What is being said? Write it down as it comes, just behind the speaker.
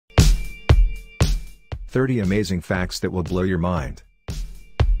30 amazing facts that will blow your mind.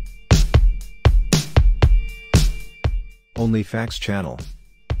 Only Facts Channel.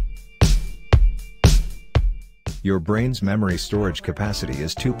 Your brain's memory storage capacity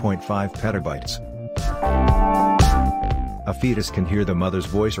is 2.5 petabytes. A fetus can hear the mother's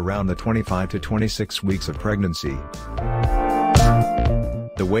voice around the 25 to 26 weeks of pregnancy.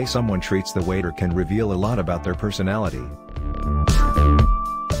 The way someone treats the waiter can reveal a lot about their personality.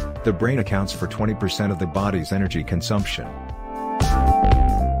 The brain accounts for 20% of the body's energy consumption.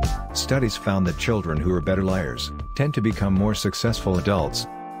 Studies found that children who are better liars tend to become more successful adults.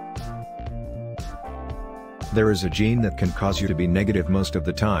 There is a gene that can cause you to be negative most of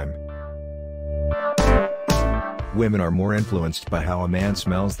the time. Women are more influenced by how a man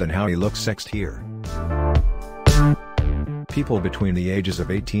smells than how he looks. Sext here. People between the ages of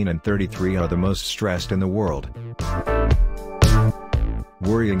 18 and 33 are the most stressed in the world.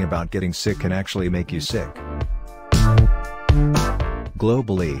 Worrying about getting sick can actually make you sick.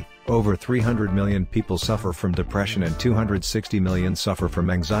 Globally, over 300 million people suffer from depression and 260 million suffer from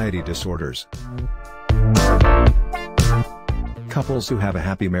anxiety disorders. Couples who have a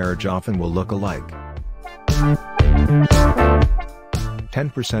happy marriage often will look alike.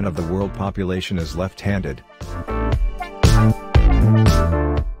 10% of the world population is left-handed.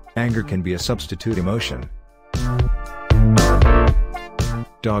 Anger can be a substitute emotion.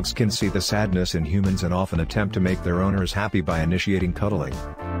 Dogs can see the sadness in humans and often attempt to make their owners happy by initiating cuddling.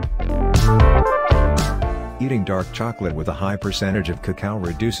 Eating dark chocolate with a high percentage of cacao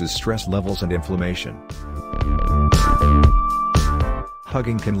reduces stress levels and inflammation.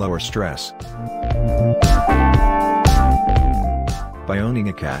 Hugging can lower stress. By owning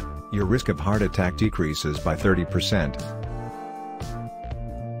a cat, your risk of heart attack decreases by 30%.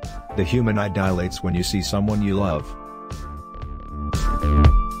 The human eye dilates when you see someone you love.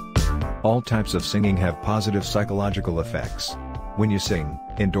 All types of singing have positive psychological effects. When you sing,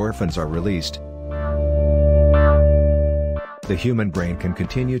 endorphins are released. The human brain can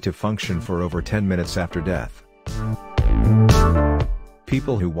continue to function for over 10 minutes after death.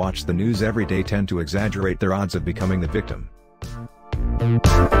 People who watch the news every day tend to exaggerate their odds of becoming the victim.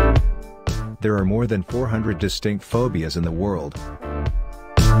 There are more than 400 distinct phobias in the world.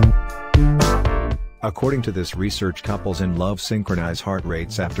 According to this research, couples in love synchronize heart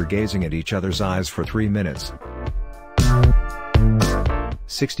rates after gazing at each other's eyes for 3 minutes.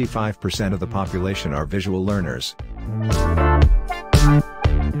 65% of the population are visual learners.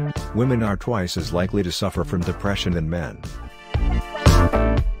 Women are twice as likely to suffer from depression than men.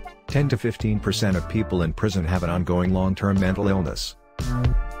 10 to 15% of people in prison have an ongoing long-term mental illness.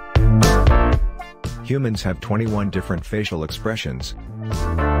 Humans have 21 different facial expressions.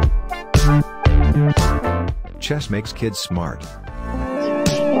 Chess makes kids smart.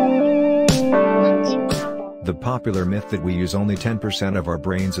 The popular myth that we use only 10% of our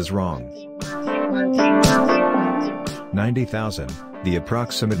brains is wrong. 90,000, the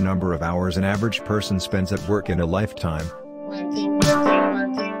approximate number of hours an average person spends at work in a lifetime.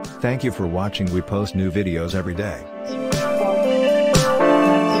 Thank you for watching. We post new videos every day.